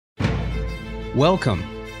Welcome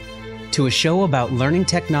to a show about learning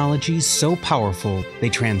technologies so powerful they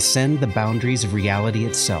transcend the boundaries of reality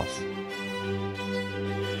itself.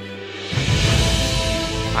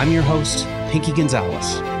 I'm your host, Pinky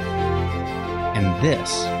Gonzalez, and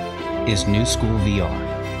this is New School VR.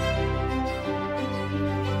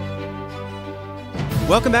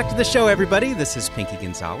 Welcome back to the show, everybody. This is Pinky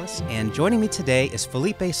Gonzalez, and joining me today is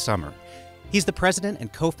Felipe Sommer. He's the president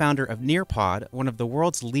and co-founder of Nearpod, one of the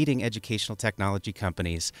world's leading educational technology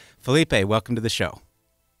companies. Felipe, welcome to the show.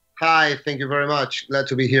 Hi, thank you very much. Glad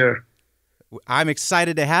to be here. I'm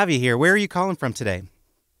excited to have you here. Where are you calling from today?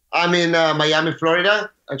 I'm in Miami,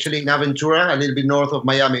 Florida, actually in Aventura, a little bit north of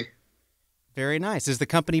Miami. Very nice. Is the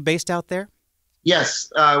company based out there?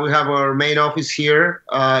 Yes, we have our main office here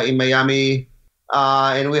in Miami,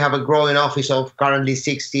 and we have a growing office of currently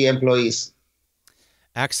 60 employees.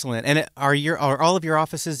 Excellent. And are all of your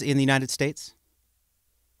offices in the United States?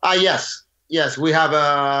 Yes. We have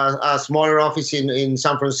a smaller office in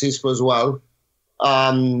San Francisco as well.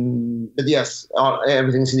 But yes,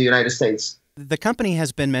 everything's in the United States. The company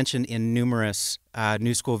has been mentioned in numerous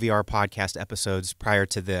New School VR podcast episodes prior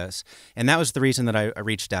to this, and that was the reason that I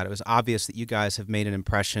reached out. It was obvious that you guys have made an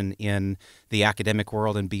impression in the academic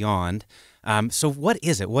world and beyond. So what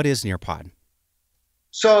is it? What is Nearpod?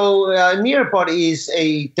 So Nearpod is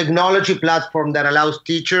a technology platform that allows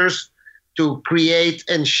teachers to create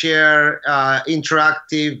and share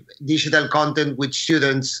interactive digital content with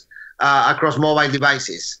students across mobile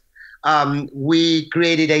devices. We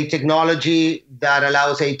created a technology that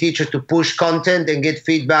allows a teacher to push content and get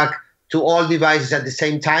feedback to all devices at the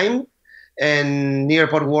same time. And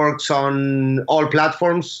Nearpod works on all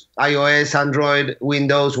platforms, iOS, Android,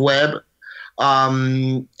 Windows, web.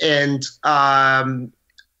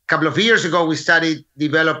 Couple of years ago, we started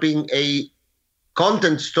developing a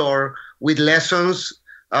content store with lessons.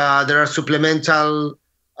 There are supplemental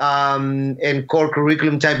and core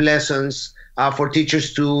curriculum type lessons for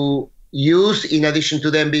teachers to use, in addition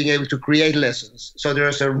to them being able to create lessons. So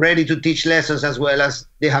there's a ready-to-teach lessons as well as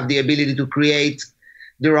they have the ability to create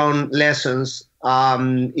their own lessons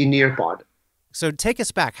in Nearpod. So take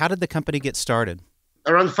us back. How did the company get started?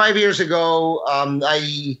 Around 5 years ago,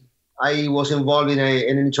 I was involved in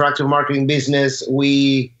an interactive marketing business.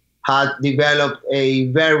 We had developed a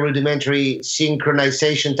very rudimentary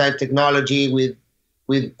synchronization type technology with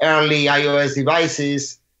early iOS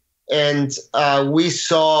devices. And we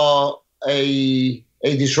saw a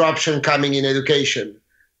disruption coming in education.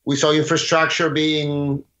 We saw infrastructure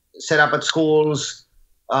being set up at schools,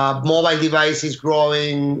 mobile devices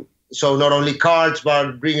growing. So not only cards,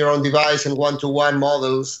 but bring your own device and one-to-one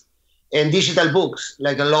models. And digital books,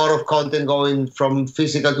 like a lot of content going from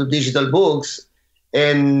physical to digital books.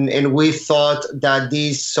 And we thought that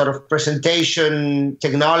this sort of presentation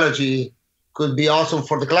technology could be awesome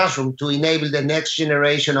for the classroom to enable the next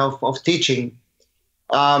generation of teaching.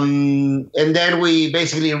 And then we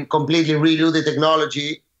basically completely redo the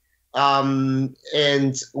technology.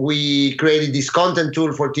 And we created this content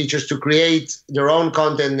tool for teachers to create their own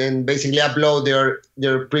content and basically upload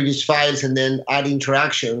their previous files and then add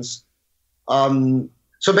interactions.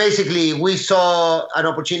 So basically, we saw an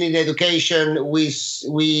opportunity in education.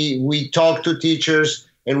 We talked to teachers,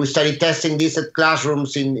 and we started testing this at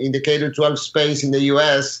classrooms in the K-12 space in the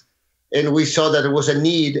U.S. And we saw that there was a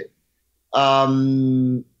need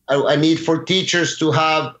for teachers to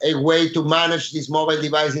have a way to manage these mobile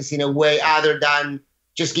devices in a way other than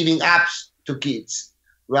just giving apps to kids,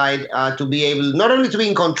 right? To be able not only to be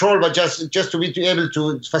in control, but just to be able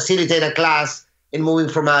to facilitate a class and moving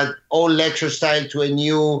from an old lecture style to a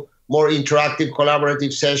new, more interactive,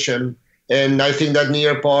 collaborative session. And I think that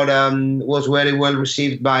Nearpod was very well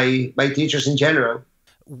received by teachers in general.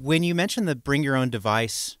 When you mentioned the bring your own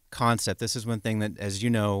device concept, this is one thing that, as you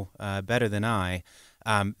know better than I,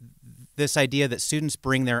 this idea that students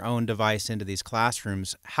bring their own device into these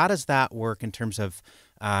classrooms, how does that work in terms of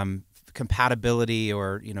compatibility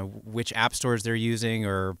or, which app stores they're using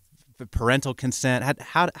or parental consent?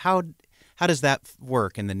 How does that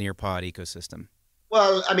work in the Nearpod ecosystem?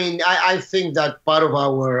 Well, I mean, I think that part of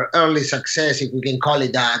our early success, if we can call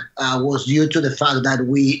it that, was due to the fact that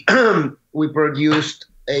we we produced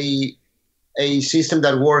a system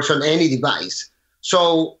that works on any device.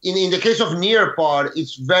 So in the case of Nearpod,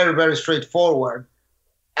 it's very, very straightforward.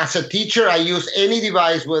 As a teacher, I use any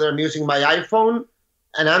device, whether I'm using my iPhone,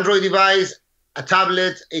 an Android device, a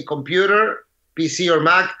tablet, a computer, PC or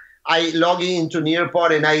Mac. I log into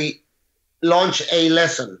Nearpod and I launch a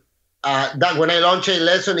lesson. That when I launch a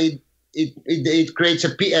lesson, it creates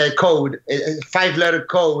a code, a 5-letter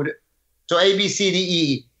code. So A, B, C, D,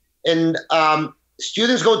 E. And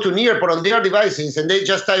students go to Nearpod on their devices and they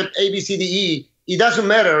just type A, B, C, D, E. It doesn't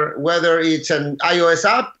matter whether it's an iOS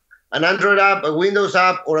app, an Android app, a Windows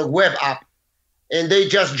app, or a web app. And they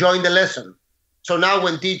just join the lesson. So now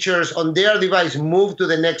when teachers on their device move to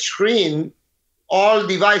the next screen, all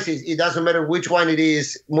devices, it doesn't matter which one it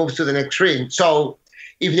is, moves to the next screen. So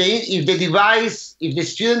if the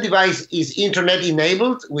student device is internet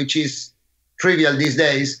enabled, which is trivial these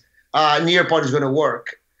days, Nearpod is going to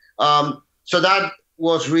work. So that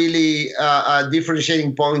was really a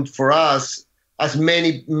differentiating point for us, as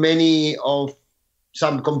many of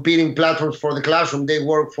some competing platforms for the classroom, they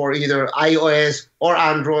work for either iOS or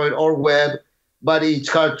Android or web, but it's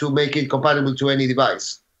hard to make it compatible to any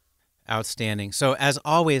device. Outstanding. So as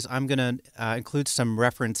always, I'm going to include some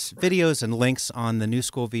reference videos and links on the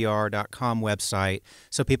newschoolvr.com website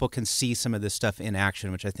so people can see some of this stuff in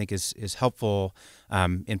action, which I think is helpful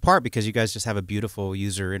in part because you guys just have a beautiful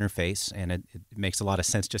user interface and it makes a lot of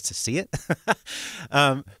sense just to see it.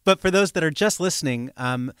 But for those that are just listening,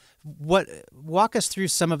 walk us through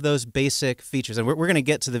some of those basic features, and we're going to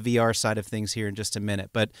get to the VR side of things here in just a minute.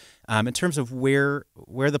 But in terms of where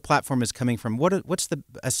the platform is coming from, what's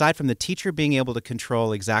aside from the teacher being able to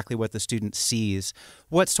control exactly what the student sees,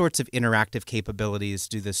 what sorts of interactive capabilities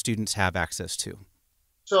do the students have access to?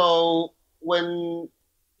 So when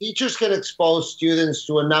teachers can expose students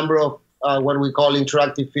to a number of what we call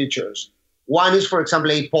interactive features, one is, for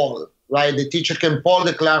example, a poll, right? The teacher can poll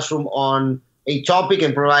the classroom on a topic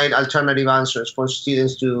and provide alternative answers for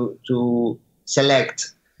students to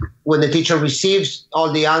select. When the teacher receives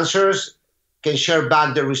all the answers, can share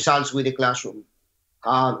back the results with the classroom.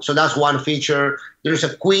 So that's one feature. There's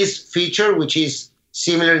a quiz feature, which is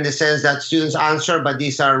similar in the sense that students answer, but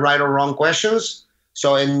these are right or wrong questions.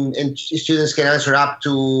 So and students can answer up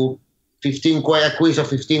to a quiz of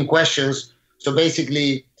 15 questions. So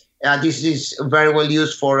basically, this is very well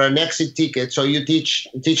used for an exit ticket. So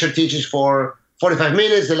teacher teaches for 45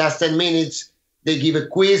 minutes. The last 10 minutes, they give a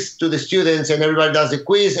quiz to the students and everybody does the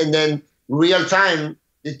quiz. And then real time,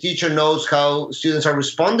 the teacher knows how students are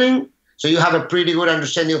responding. So you have a pretty good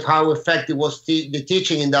understanding of how effective was the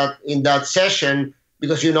teaching in that session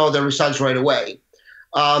because you know the results right away.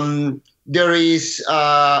 There is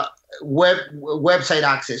website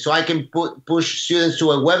access. So I can push students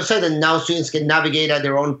to a website and now students can navigate at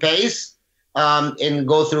their own pace and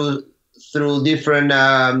go through different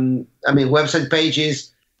website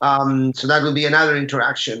pages. So that will be another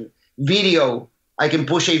interaction. Video. I can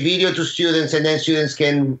push a video to students and then students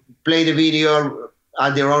can play the video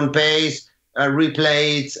at their own pace,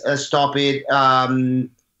 replay it, stop it,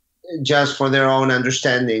 just for their own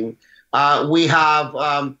understanding. We have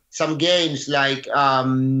some games like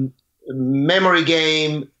memory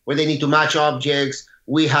game where they need to match objects.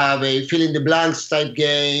 We have a fill in the blanks type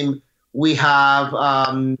game. We have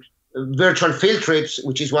virtual field trips,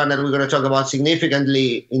 which is one that we're going to talk about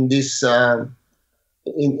significantly in this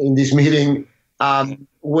in this meeting,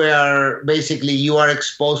 where basically you are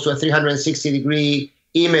exposed to a 360-degree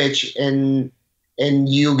image and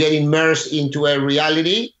you get immersed into a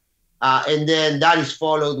reality. And then that is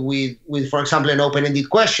followed with, for example, an open-ended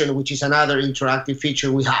question, which is another interactive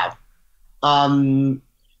feature we have. And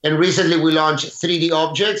recently we launched 3D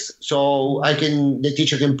objects. So the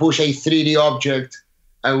teacher can push a 3D object.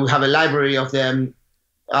 We have a library of them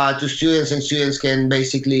to students, and students can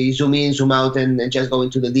basically zoom in, zoom out, and just go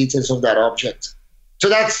into the details of that object. So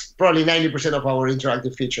that's probably 90% of our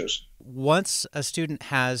interactive features. Once a student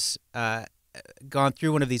has gone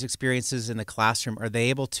through one of these experiences in the classroom, are they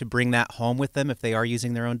able to bring that home with them if they are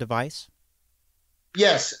using their own device?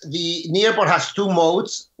 Yes, the Nearpod has two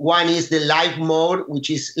modes. One is the live mode, which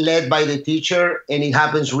is led by the teacher, and it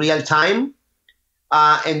happens real time.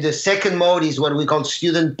 And the second mode is what we call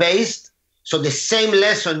student-paced. So the same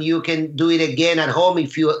lesson, you can do it again at home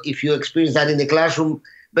if you experience that in the classroom.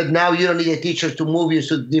 But now you don't need a teacher to move you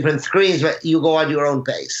to different screens, but you go at your own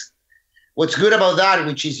pace. What's good about that,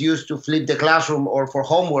 which is used to flip the classroom or for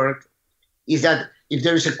homework, is that if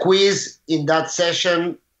there is a quiz in that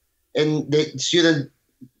session and the student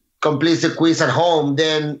completes the quiz at home,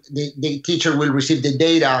 then the teacher will receive the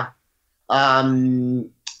data and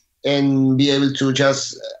be able to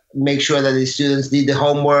just make sure that the students did the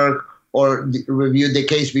homework or reviewed the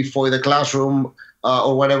case before the classroom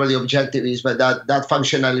or whatever the objective is. But that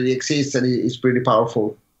functionality exists and it's pretty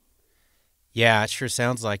powerful. Yeah, it sure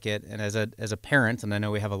sounds like it. And as a parent, and I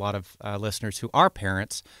know we have a lot of listeners who are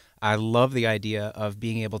parents, I love the idea of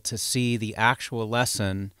being able to see the actual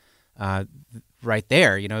lesson right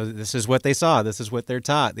there. You know, this is what they saw. This is what they're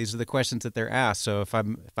taught. These are the questions that they're asked. So if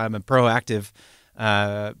I'm a proactive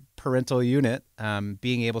parental unit,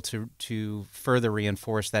 being able to further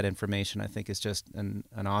reinforce that information, I think, is just an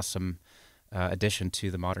awesome addition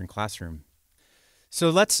to the modern classroom. So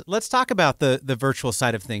let's talk about the virtual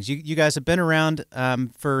side of things. You guys have been around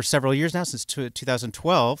for several years now, since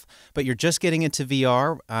 2012, but you're just getting into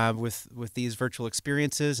VR with these virtual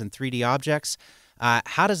experiences and 3D objects.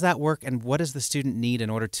 How does that work, and what does the student need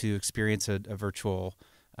in order to experience a virtual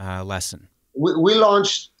lesson? We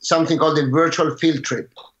launched something called the virtual field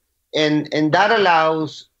trip, and that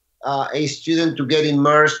allows a student to get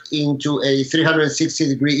immersed into a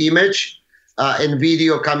 360-degree image and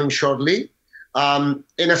video coming shortly. And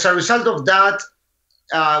as a result of that,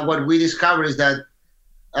 what we discovered is that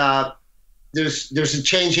there's a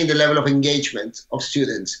change in the level of engagement of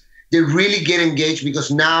students. They really get engaged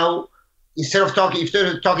because now, instead of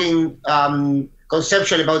talking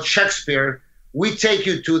conceptually about Shakespeare, we take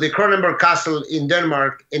you to the Kronenberg Castle in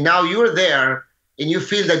Denmark, and now you're there, and you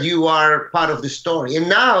feel that you are part of the story. And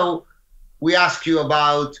now we ask you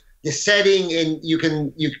about the setting, and you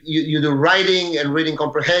do writing and reading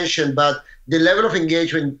comprehension, but the level of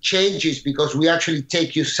engagement changes because we actually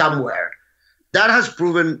take you somewhere. That has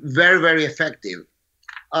proven very, very effective.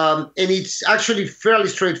 And it's actually fairly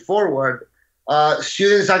straightforward.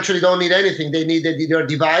 Students actually don't need anything. They need their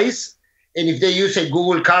device. And if they use a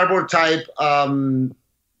Google Cardboard type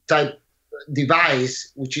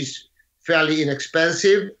device, which is fairly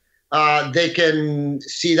inexpensive, they can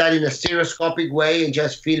see that in a stereoscopic way and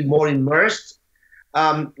just feel more immersed.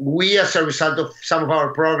 We, as a result of some of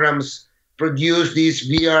our programs, produce these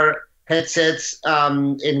VR headsets,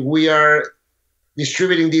 and we are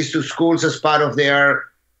distributing these to schools as part of their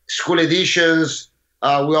school editions.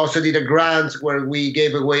 We also did a grant where we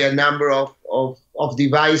gave away a number of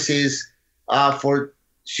devices for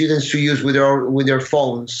students to use with their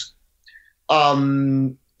phones.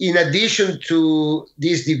 In addition to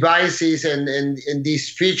these devices and this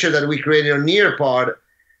feature that we created on Nearpod,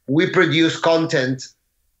 we produce content.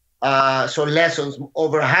 So lessons,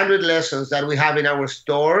 over 100 lessons that we have in our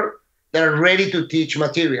store that are ready to teach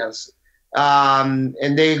materials. And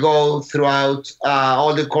they go throughout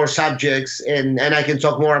all the core subjects, and I can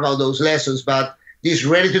talk more about those lessons, but these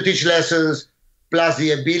ready to teach lessons, plus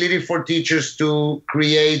the ability for teachers to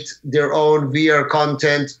create their own VR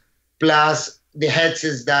content, plus the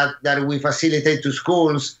headsets that we facilitate to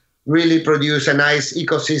schools, really produce a nice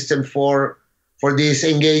ecosystem for this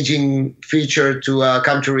engaging feature to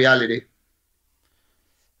come to reality.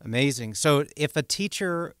 Amazing. So if a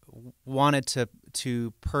teacher wanted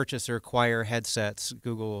to purchase or acquire headsets,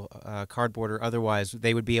 Google Cardboard or otherwise,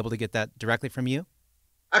 they would be able to get that directly from you?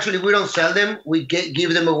 Actually, we don't sell them. We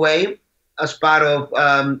give them away as part of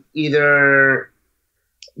either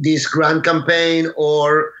this grant campaign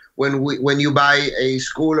or when you buy a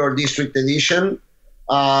school or district edition.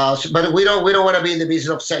 But we don't want to be in the business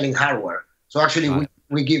of selling hardware. So actually,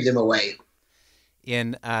 we give them away.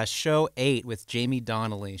 In show 8 with Jamie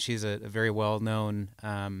Donnelly, she's a very well-known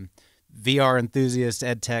VR enthusiast,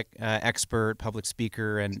 ed tech expert, public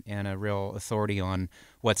speaker, and a real authority on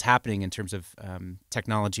what's happening in terms of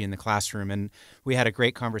technology in the classroom. And we had a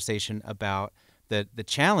great conversation about the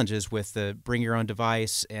challenges with the bring your own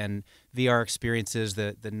device and VR experiences,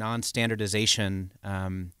 the non-standardization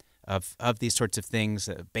of these sorts of things,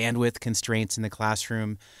 bandwidth constraints in the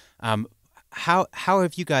classroom. How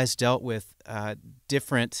have you guys dealt with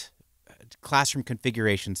different classroom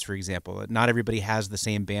configurations, for example? Not everybody has the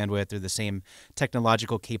same bandwidth or the same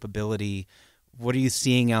technological capability. What are you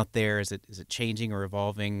seeing out there? Is it changing or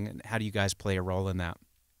evolving? And how do you guys play a role in that?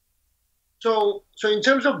 So in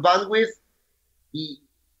terms of bandwidth,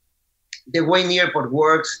 the way Nearpod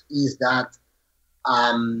works is that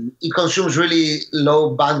it consumes really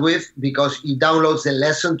low bandwidth because it downloads the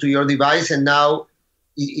lesson to your device, and now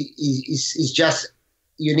it's just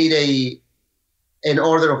you need an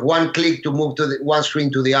order of one click to move to one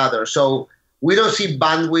screen to the other. So we don't see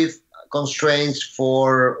bandwidth constraints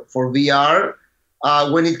for VR.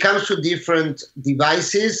 When it comes to different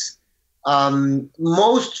devices,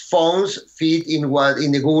 most phones fit in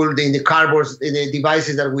the cardboards, in the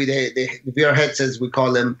devices that the VR headsets, we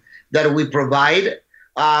call them, that we provide.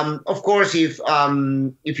 Of course, if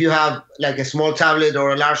you have like a small tablet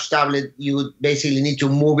or a large tablet, you would basically need to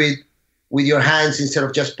move it with your hands instead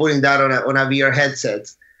of just putting that on a VR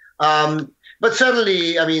headset. But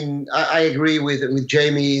certainly, I mean, I agree with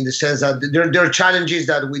Jamie in the sense that there are challenges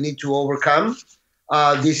that we need to overcome.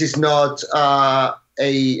 This is not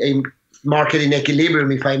a market in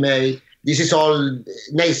equilibrium, if I may. This is all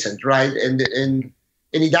nascent, right? And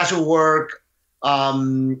it doesn't work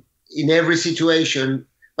in every situation.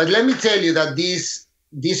 But let me tell you that this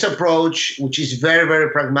this approach, which is very,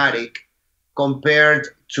 very pragmatic compared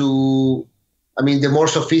to, I mean, the more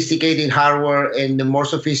sophisticated hardware and the more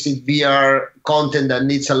sophisticated VR content that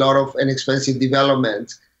needs a lot of inexpensive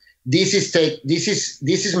development, this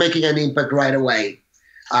is making an impact right away.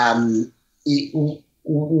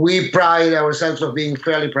 We pride ourselves of being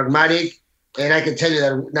fairly pragmatic, and I can tell you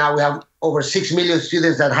that now we have over 6 million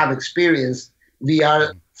students that have experienced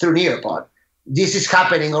VR through Nearpod. This is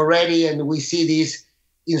happening already, and we see this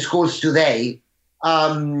in schools today.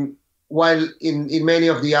 While in many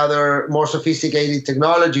of the other more sophisticated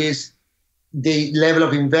technologies, the level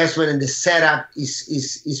of investment and the setup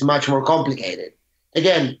is much more complicated.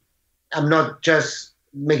 Again, I'm not just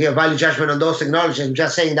making a value judgment on those technologies. I'm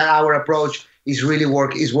just saying that our approach is really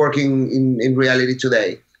working in reality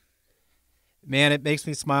today. Man, it makes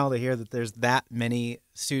me smile to hear that there's that many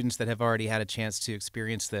students that have already had a chance to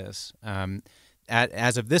experience this.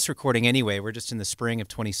 As of this recording anyway, we're just in the spring of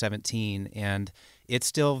 2017, and it's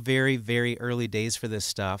still very, very early days for this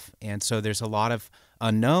stuff. And so there's a lot of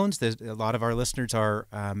unknowns. There's a lot of our listeners are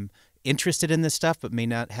interested in this stuff, but may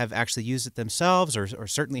not have actually used it themselves, or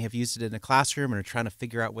certainly have used it in a classroom and are trying to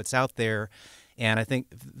figure out what's out there. And I think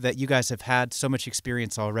that you guys have had so much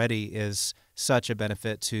experience already is such a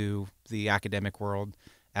benefit to the academic world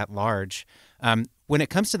at large. When it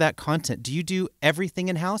comes to that content, do you do everything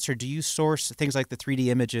in-house, or do you source things like the 3D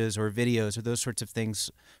images or videos or those sorts of things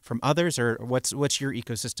from others, or what's your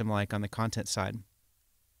ecosystem like on the content side?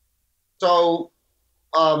 So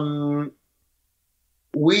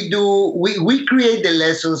we create the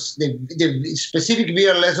lessons, the specific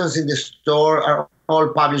VR lessons in the store are all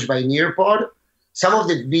published by Nearpod. Some of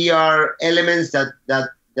the VR elements that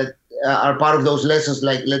are part of those lessons,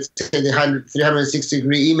 like let's say the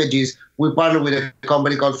 360-degree images, we partner with a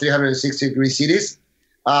company called 360-degree Cities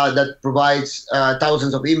that provides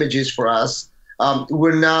thousands of images for us.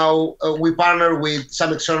 We partner with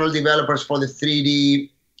some external developers for the 3D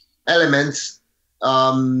elements,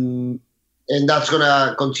 and that's going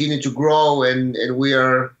to continue to grow, and we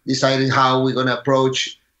are deciding how we're going to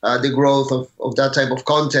approach the growth of that type of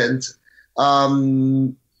content.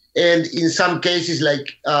 And in some cases,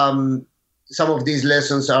 like some of these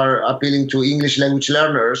lessons are appealing to English language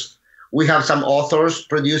learners, we have some authors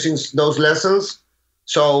producing those lessons.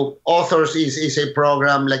 So Authors is a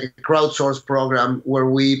program, like a crowdsourced program, where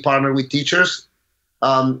we partner with teachers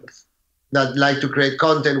that like to create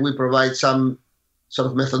content. We provide some sort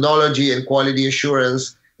of methodology and quality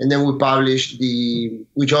assurance, and then we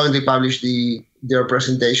jointly publish their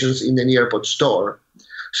presentations in the Nearpod store.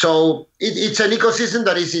 So it's an ecosystem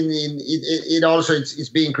that is it's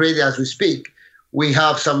being created as we speak. We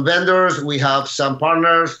have some vendors, we have some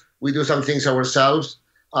partners, we do some things ourselves,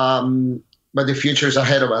 but the future is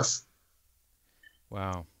ahead of us.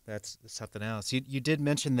 Wow, that's something else. You did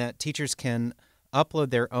mention that teachers can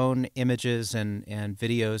upload their own images and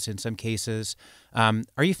videos in some cases.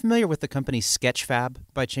 Are you familiar with the company Sketchfab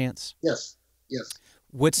by chance? Yes.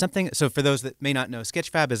 So for those that may not know,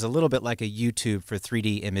 Sketchfab is a little bit like a YouTube for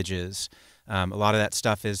 3D images. A lot of that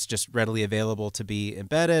stuff is just readily available to be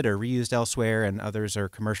embedded or reused elsewhere, and others are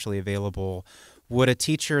commercially available. Would a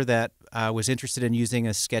teacher that was interested in using a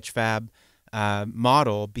Sketchfab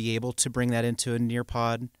model be able to bring that into a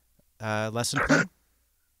Nearpod lesson plan?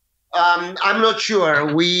 I'm not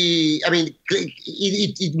sure.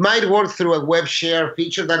 It might work through a web share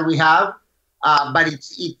feature that we have. But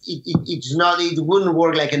it's not. It wouldn't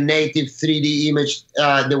work like a native 3D image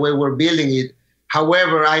the way we're building it.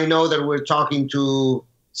 However, I know that we're talking to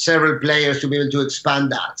several players to be able to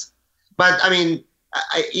expand that. But I mean,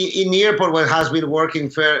 in Nearpod, what has been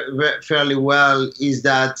working fairly well is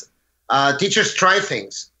that teachers try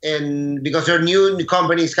things, and because there are new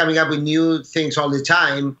companies coming up with new things all the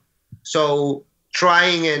time, so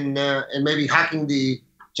trying and maybe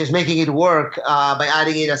just making it work by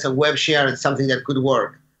adding it as a web share is something that could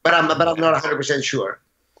work. But I'm not 100% sure.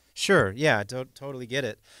 Sure. Yeah, totally get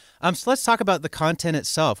it. So let's talk about the content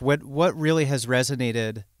itself. What really has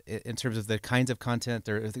resonated in terms of the kinds of content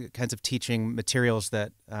or the kinds of teaching materials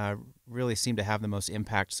that really seem to have the most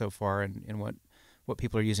impact so far, and what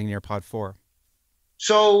people are using Nearpod for?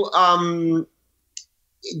 So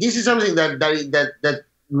this is something that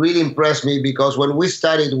really impressed me, because when we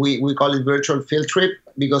started, we call it virtual field trip,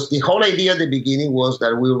 because the whole idea at the beginning was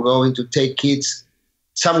that we were going to take kids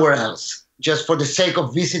somewhere else just for the sake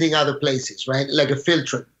of visiting other places, right? Like a field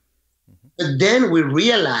trip. Mm-hmm. But then we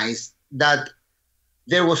realized that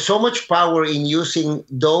there was so much power in using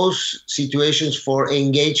those situations for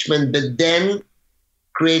engagement, but then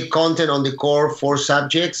create content on the core 4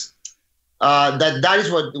 subjects. That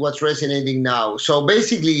is what's resonating now. So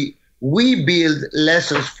basically, we build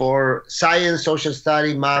lessons for science, social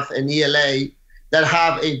study, math, and ELA that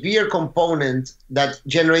have a VR component that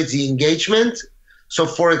generates the engagement. So,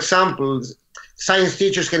 for example, science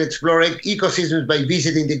teachers can explore ecosystems by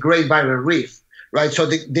visiting the Great Barrier Reef, right? So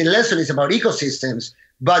the lesson is about ecosystems,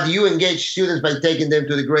 but you engage students by taking them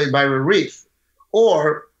to the Great Barrier Reef.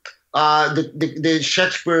 Or the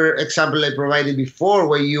Shakespeare example I provided before,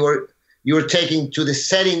 where you're taking to the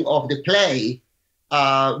setting of the play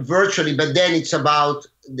virtually, but then it's about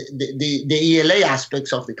the ELA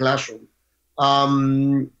aspects of the classroom.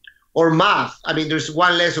 Or math. I mean, there's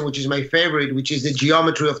one lesson which is my favorite, which is the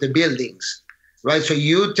geometry of the buildings, right? So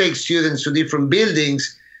you take students to different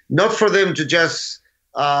buildings, not for them to just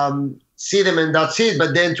see them and that's it,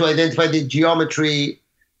 but then to identify the geometry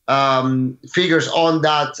figures on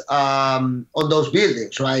that on those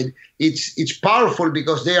buildings, right? It's powerful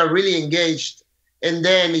because they are really engaged, and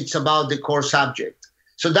then it's about the core subject.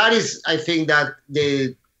 So that is, I think, that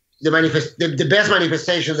the best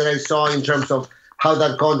manifestation that I saw in terms of how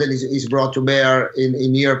that content is brought to bear in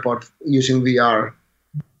Nearpod using VR.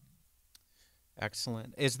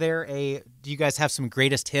 Excellent. Do you guys have some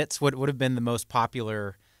greatest hits? What would have been the most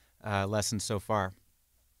popular lessons so far?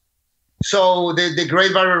 So the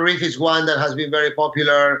Great Barrier Reef is one that has been very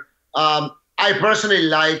popular. I personally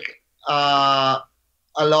like a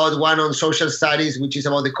lot one on social studies, which is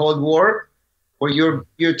about the Cold War, where you're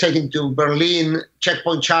taken to Berlin,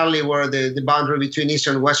 Checkpoint Charlie, where the boundary between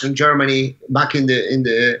Eastern and Western Germany back in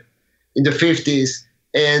the 50s,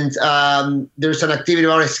 and there's an activity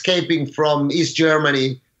about escaping from East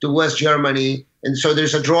Germany to West Germany, and so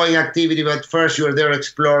there's a drawing activity. But first, you're there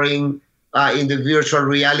exploring in the virtual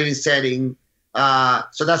reality setting.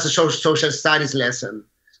 So that's a social studies lesson.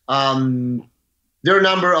 There are a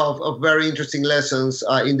number of very interesting lessons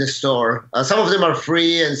in the store. Some of them are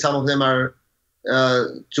free, and some of them are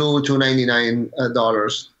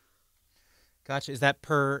 $299. Gotcha. Is that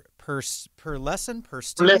per lesson, per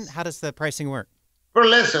student? How does the pricing work? Per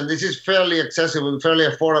lesson. This is fairly accessible, fairly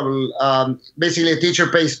affordable. Basically, a teacher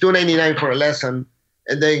pays $299 for a lesson,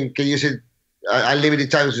 and then can use it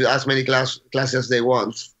unlimited times with as many classes as they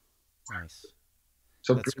want. Nice.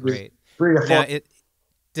 So that's great. Now,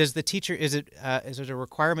 does the teacher, is it a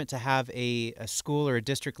requirement to have a school or a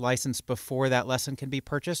district license before that lesson can be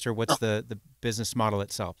purchased, or what's the business model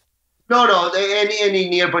itself? No. Any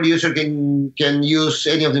Nearpod user can use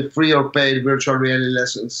any of the free or paid virtual reality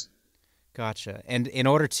lessons. Gotcha. And in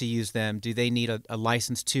order to use them, do they need a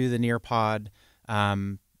license to the Nearpod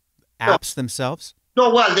apps themselves?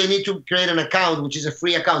 No, well, they need to create an account, which is a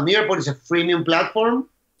free account. Nearpod is a freemium platform.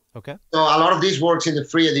 Okay. So a lot of this works in the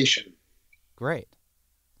free edition. Great.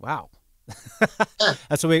 Wow.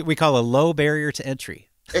 That's what we call a low barrier to entry.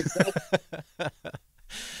 Exactly.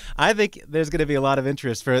 I think there's going to be a lot of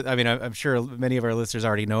interest I'm sure many of our listeners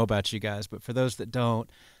already know about you guys, but for those that don't,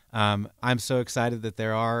 I'm so excited that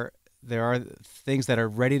there are things that are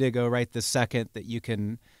ready to go right this second that you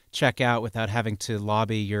can check out without having to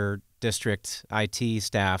lobby your district IT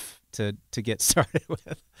staff to get started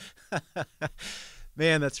with.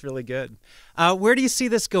 Man, that's really good. Where do you see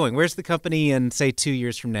this going? Where's the company in, say, 2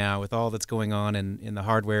 years from now with all that's going on in the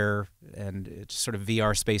hardware and just sort of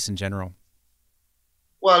VR space in general?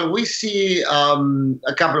 Well, we see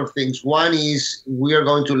a couple of things. One is we are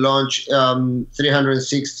going to launch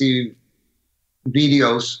 360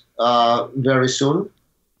 videos very soon.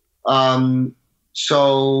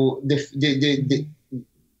 So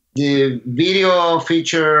the video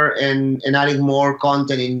feature and adding more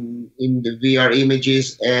content in the VR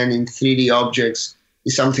images and in 3D objects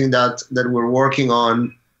is something that we're working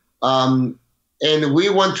on. And we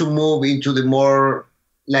want to move into the more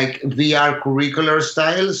like VR curricular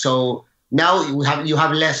style. So now you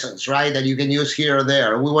have lessons, right, that you can use here or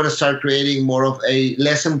there. We want to start creating more of a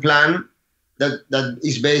lesson plan that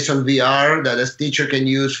is based on VR that a teacher can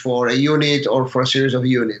use for a unit or for a series of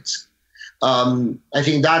units. I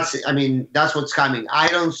think that's what's coming. I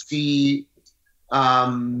don't see,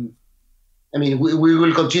 we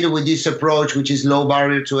will continue with this approach, which is low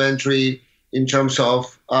barrier to entry in terms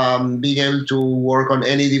of being able to work on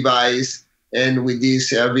any device and with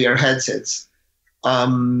these VR headsets.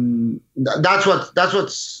 That's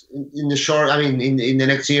what's in the short, in the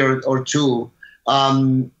next year or two.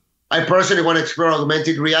 I personally want to explore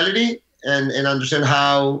augmented reality and understand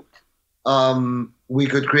how we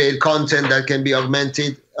could create content that can be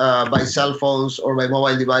augmented by cell phones or by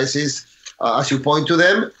mobile devices, as you point to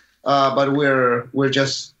them. But we're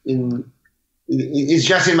just it's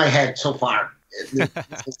just in my head so far.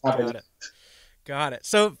 Got it.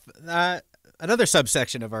 So another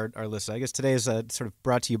subsection of our list. I guess today is sort of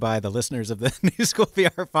brought to you by the listeners of the New School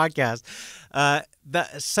VR podcast.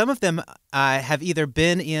 Some of them have either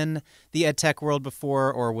been in the ed tech world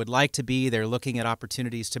before or would like to be. They're looking at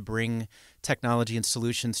opportunities to bring technology and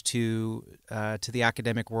solutions to the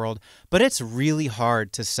academic world. But it's really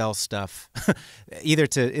hard to sell stuff, either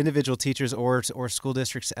to individual teachers or school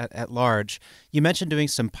districts at large. You mentioned doing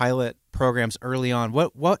some pilot programs early on.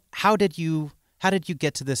 How did you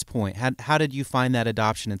get to this point? How did you find that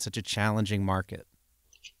adoption in such a challenging market?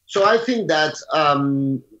 So I think that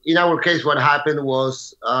in our case, what happened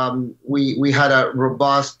was we had a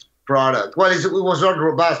robust product. Well, it was not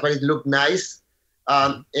robust, but it looked nice.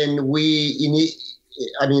 And at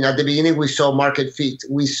the beginning, we saw market fit.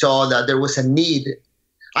 We saw that there was a need.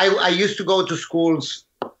 I used to go to schools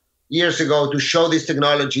years ago to show this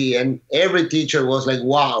technology, and every teacher was like,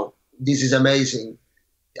 wow, this is amazing.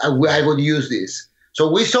 I would use this. So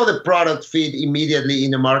we saw the product fit immediately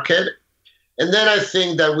in the market. And then I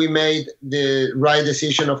think that we made the right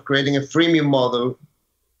decision of creating a freemium model,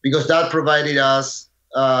 because that provided us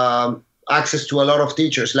access to a lot of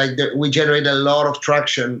teachers. We generated a lot of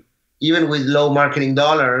traction, even with low marketing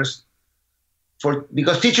dollars,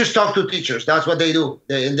 because teachers talk to teachers. That's what they do.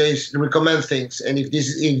 They recommend things. And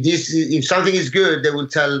if something is good, they will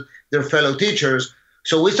tell their fellow teachers.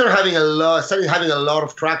 So we started having a lot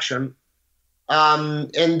of traction.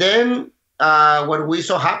 And then what we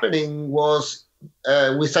saw happening was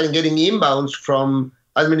we started getting inbounds from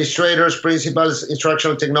administrators, principals,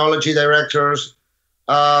 instructional technology directors,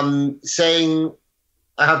 saying,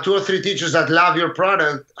 I have 2 or 3 teachers that love your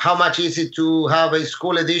product. How much is it to have a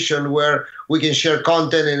school edition where we can share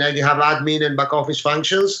content and I can have admin and back office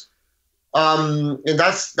functions? And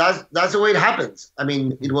that's the way it happens. I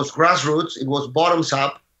mean, it was grassroots. It was bottoms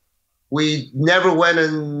up. We never went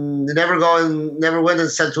and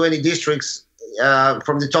said to any districts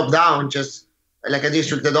from the top down, just like a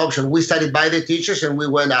district adoption. We started by the teachers and we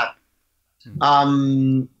went up.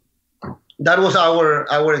 That was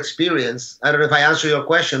our experience. I don't know if I answered your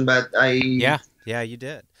question, but Yeah, you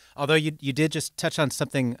did. Although you did just touch on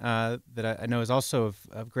something that I know is also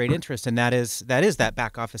of great interest, and that is that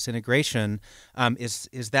back office integration.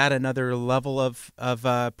 Is that another level of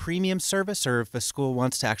premium service, or if a school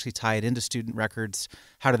wants to actually tie it into student records,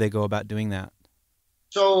 how do they go about doing that?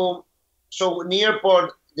 So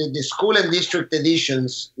Nearpod, the school and district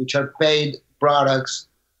editions, which are paid products,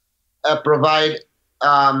 provide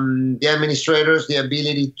the administrators the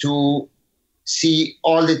ability to see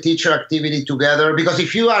all the teacher activity together. Because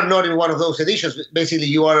if you are not in one of those editions, basically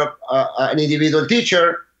you are an individual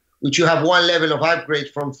teacher, which you have one level of upgrade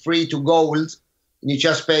from free to gold, and you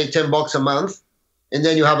just pay $10 a month. And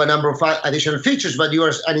then you have a number of additional features, but you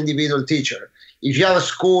are an individual teacher. If you have a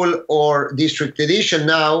school or district edition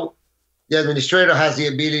now, the administrator has the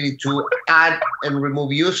ability to add and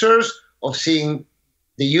remove users, of seeing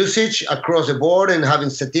the usage across the board and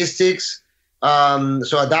having statistics.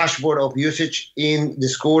 So a dashboard of usage in the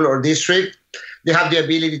school or district. They have the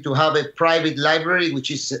ability to have a private library,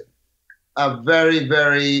 which is a very,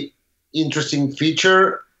 very interesting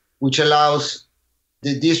feature, which allows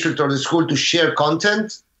the district or the school to share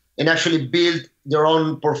content and actually build their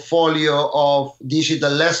own portfolio of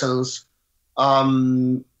digital lessons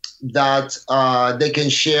that they can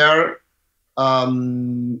share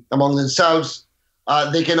among themselves.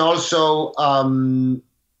 They can also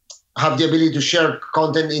have the ability to share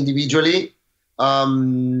content individually.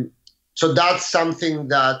 So that's something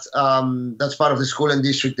that's part of the school and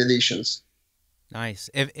district editions. Nice.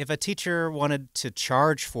 If a teacher wanted to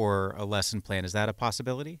charge for a lesson plan, is that a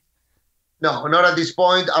possibility? No, not at this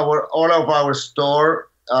point. All of our store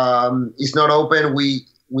is not open. We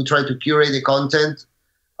try to curate the content.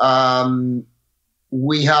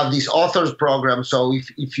 We have this authors program. So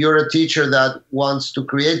if you're a teacher that wants to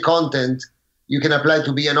create content, you can apply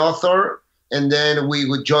to be an author, and then we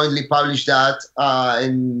would jointly publish that.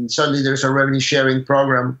 And suddenly there's a revenue sharing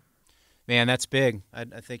program. Man, that's big. I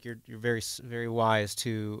think you're very, very wise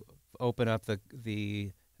to open up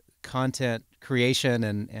the content creation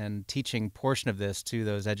and teaching portion of this to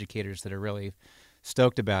those educators that are really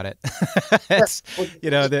stoked about it. It's,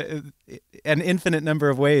 an infinite number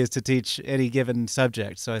of ways to teach any given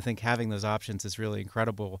subject. So I think having those options is really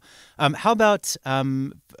incredible. How about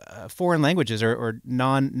foreign languages or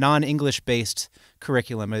non-English based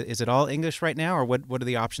curriculum? Is it all English right now, or what are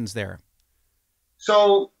the options there?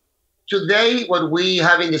 So today, what we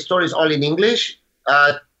have in the store is all in English.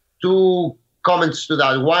 2 comments to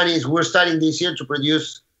that. One is we're starting this year to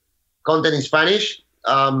produce content in Spanish.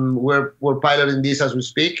 We're piloting this as we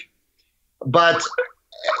speak. But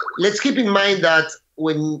let's keep in mind that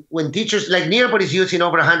when teachers, like Nearpod is used in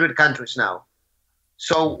over 100 countries now.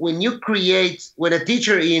 So when a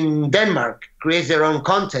teacher in Denmark creates their own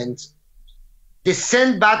content, the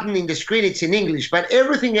send button in the screen, it's in English, but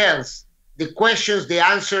everything else, the questions, the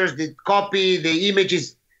answers, the copy, the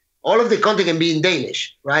images, all of the content can be in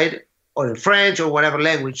Danish, right? Or in French or whatever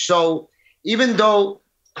language. So even though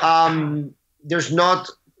there's not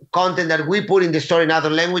content that we put in the store in other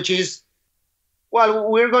languages, well,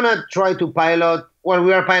 we're going to try to pilot. Well,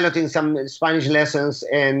 we are piloting some Spanish lessons,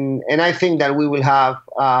 and I think that we will have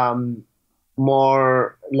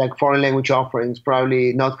more like foreign language offerings,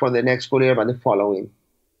 probably not for the next school year, but the following.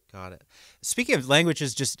 Got it. Speaking of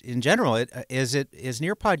languages, just in general, is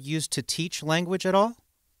Nearpod used to teach language at all?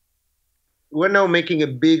 We're now making a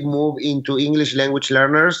big move into English language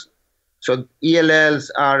learners. So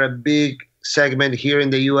ELLs are a big segment here in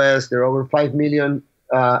the US. There are over 5 million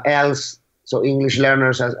ELs, so English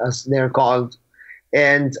learners as they're called.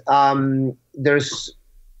 And there's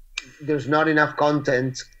not enough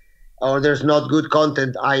content, or there's not good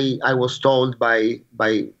content, I was told by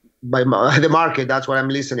the market. That's what I'm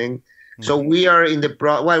listening. Mm-hmm. So we are in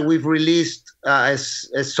we've released a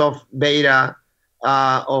soft beta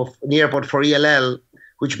of Nearpod for ELL,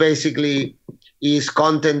 which basically is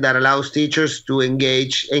content that allows teachers to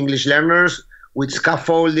engage English learners with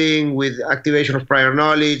scaffolding, with activation of prior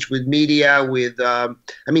knowledge, with media,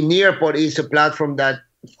 Nearpod is a platform that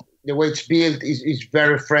the way it's built is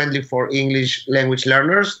very friendly for English language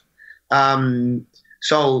learners.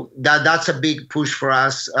 So that's a big push for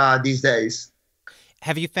us these days.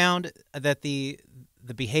 Have you found that the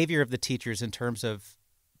behavior of the teachers in terms of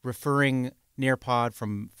referring Nearpod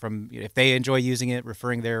from if they enjoy using it,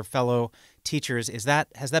 referring their fellow teachers, has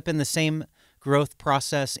that been the same growth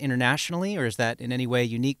process internationally, or is that in any way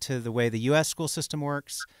unique to the way the U.S. school system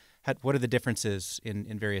works? What are the differences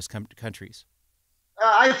in various countries?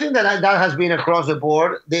 I think that has been across the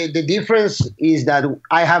board. The difference is that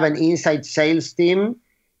I have an inside sales team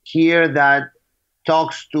here that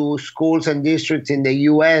talks to schools and districts in the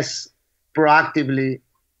U.S. proactively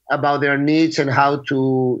about their needs and how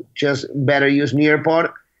to just better use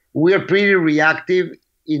Nearpod. We are pretty reactive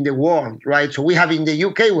in the world, right? So we have in the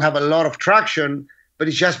UK, we have a lot of traction, but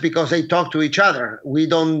it's just because they talk to each other. We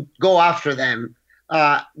don't go after them.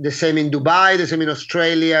 The same in Dubai, the same in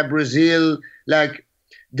Australia, Brazil. Like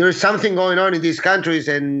there's something going on in these countries,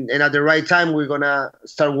 and at the right time, we're going to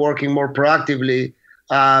start working more proactively.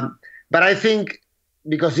 But I think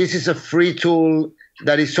because this is a free tool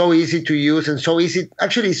that is so easy to use and so easy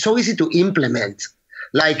to implement.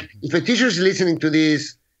 Like if a teacher is listening to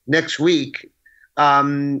this next week,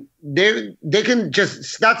 they can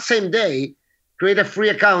just that same day create a free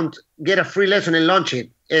account, get a free lesson, and launch it.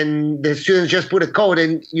 And the students just put a code,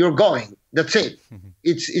 and you're going. That's it. Mm-hmm.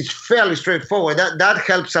 It's fairly straightforward. That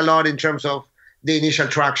helps a lot in terms of the initial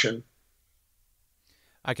traction.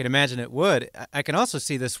 I can imagine it would. I can also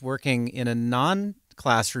see this working in a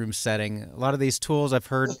non-classroom setting. A lot of these tools I've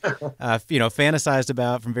heard, fantasized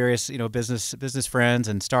about from various, business friends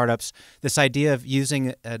and startups. This idea of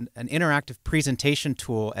using an interactive presentation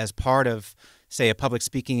tool as part of, say, a public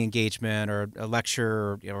speaking engagement or a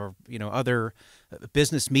lecture or other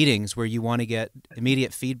business meetings where you want to get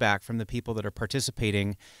immediate feedback from the people that are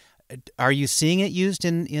participating. Are you seeing it used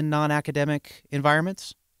in non-academic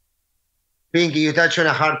environments? Pinky, you touch on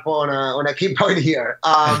a key point here.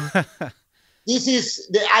 This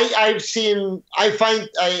is I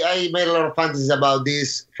made a lot of fantasies about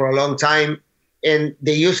this for a long time, and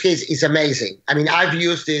the use case is amazing. I mean, I've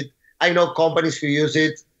used it. I know companies who use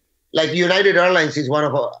it. Like United Airlines is one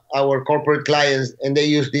of our corporate clients, and they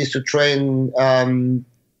use this to train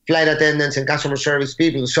flight attendants and customer service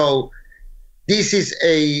people. So this is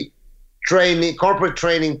a corporate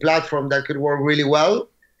training platform that could work really well.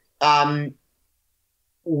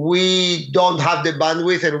 We don't have the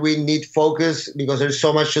bandwidth, and we need focus because there's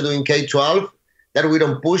so much to do in K-12 that we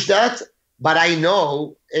don't push that. But I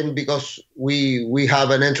know, and because we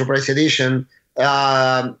have an enterprise edition,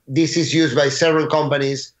 this is used by several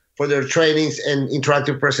companies for their trainings and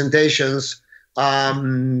interactive presentations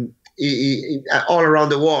all around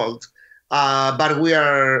the world. But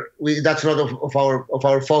that's not of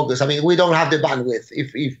our focus. I mean, we don't have the bandwidth.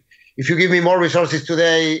 If you give me more resources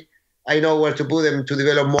today, I know where to put them to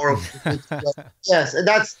develop more. Yes, and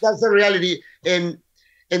that's the reality. And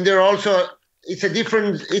they're also it's a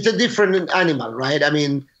different animal, right? I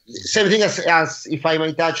mean, same thing as if I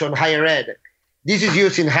might touch on higher ed. This is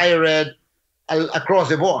used in higher ed across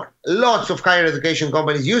the board. Lots of higher education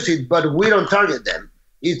companies use it, but we don't target them.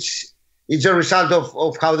 It's a result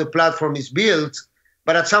of how the platform is built.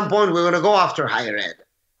 But at some point, we're going to go after higher ed.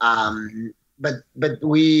 But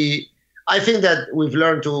I think that we've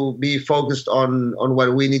learned to be focused on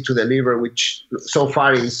what we need to deliver, which so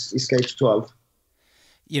far is K-12.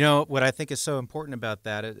 What I think is so important about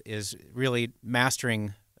that is really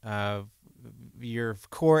mastering your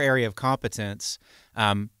core area of competence.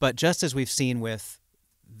 But just as we've seen with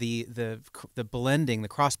the blending, the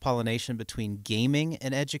cross-pollination between gaming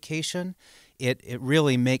and education, it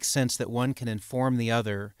really makes sense that one can inform the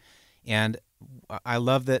other. And I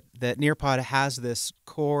love that Nearpod has this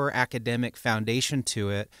core academic foundation to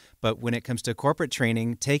it, but when it comes to corporate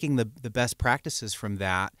training, taking the best practices from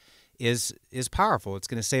that is powerful. It's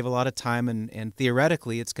going to save a lot of time, and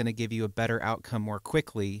theoretically, it's going to give you a better outcome more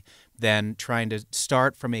quickly than trying to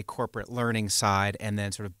start from a corporate learning side and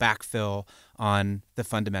then sort of backfill on the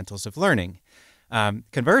fundamentals of learning.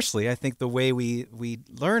 Conversely, I think the way we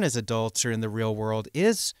learn as adults or in the real world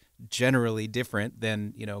is generally different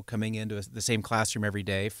than coming into the same classroom every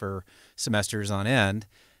day for semesters on end.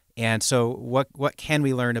 And so, what can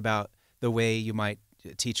we learn about the way you might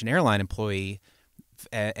teach an airline employee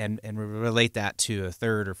and relate that to a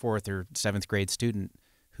third or fourth or seventh grade student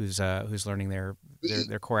who's learning their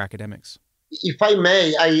core academics? If I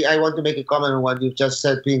may, I want to make a comment on what you've just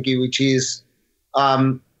said, Pinky, which is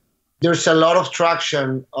there's a lot of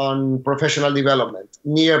traction on professional development.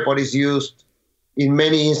 Nearpod is used in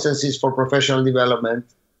many instances for professional development,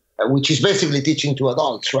 which is basically teaching to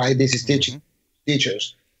adults, right? This is teaching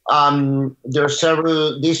teachers. There are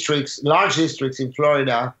several large districts in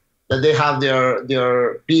Florida, that they have their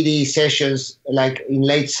PD sessions like in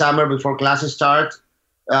late summer before classes start,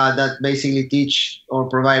 that basically teach or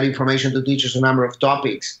provide information to teachers on a number of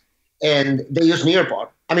topics. And they use Nearpod.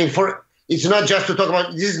 I mean, it's not just to talk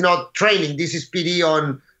about, this is not training, this is PD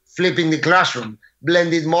on flipping the classroom,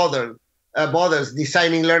 blended models,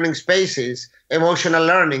 designing learning spaces, emotional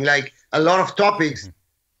learning, like a lot of topics.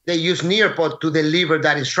 They use Nearpod to deliver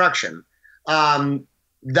that instruction.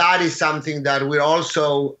 That is something that we're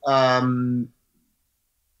also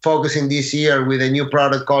focusing this year with a new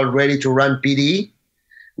product called Ready to Run PD,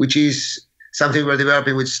 which is something we're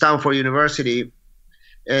developing with Stanford University.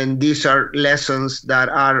 And these are lessons that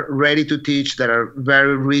are ready to teach, that are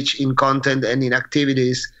very rich in content and in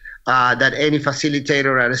activities, that any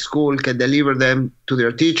facilitator at a school can deliver them to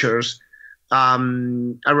their teachers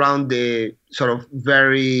around the sort of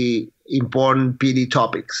very important PD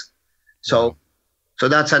topics. So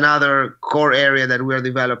that's another core area that we're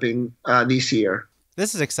developing this year.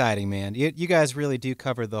 This is exciting, man. You guys really do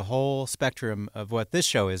cover the whole spectrum of what this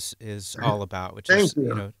show is all about, which Thank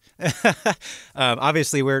you.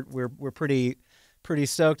 Obviously we're pretty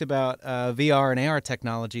stoked about VR and AR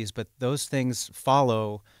technologies, but those things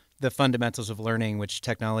follow the fundamentals of learning, which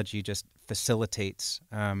technology just facilitates.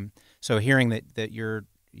 So hearing that you're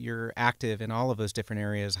active in all of those different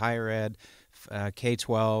areas, higher ed,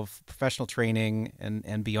 K-12, professional training,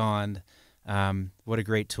 and beyond. What a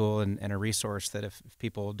great tool and a resource that if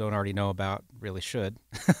people don't already know about, really should.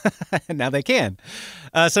 And now they can.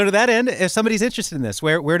 So to that end, if somebody's interested in this,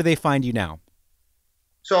 where do they find you now?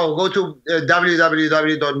 So go to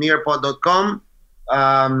www.nearpod.com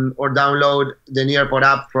or download the Nearpod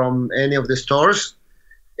app from any of the stores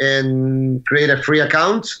and create a free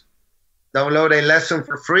account, download a lesson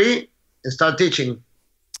for free, and start teaching.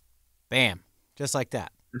 Bam. Just like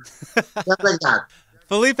that. Just like that.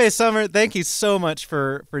 Felipe Sommer, thank you so much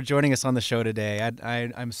for joining us on the show today.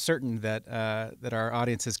 I'm certain that our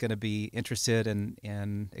audience is going to be interested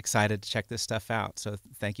and excited to check this stuff out. So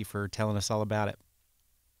thank you for telling us all about it.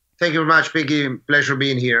 Thank you very much, Pinky. Pleasure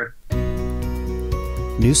being here.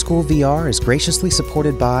 New School VR is graciously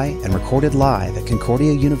supported by and recorded live at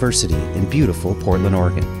Concordia University in beautiful Portland,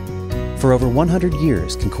 Oregon. For over 100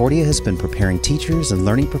 years, Concordia has been preparing teachers and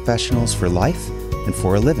learning professionals for life and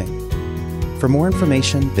for a living. For more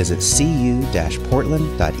information, visit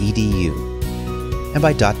cu-portland.edu. And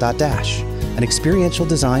by ... an experiential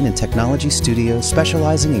design and technology studio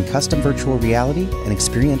specializing in custom virtual reality and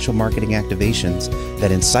experiential marketing activations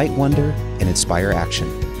that incite wonder and inspire action.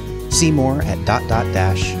 See more at ...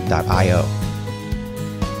 .io.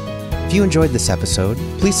 If you enjoyed this episode,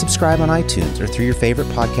 please subscribe on iTunes or through your favorite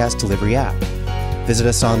podcast delivery app. Visit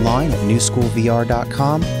us online at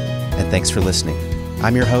newschoolvr.com, and thanks for listening.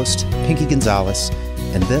 I'm your host, Pinky Gonzalez,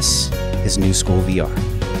 and this is New School VR.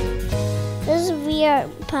 This VR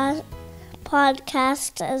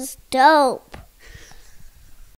podcast is dope.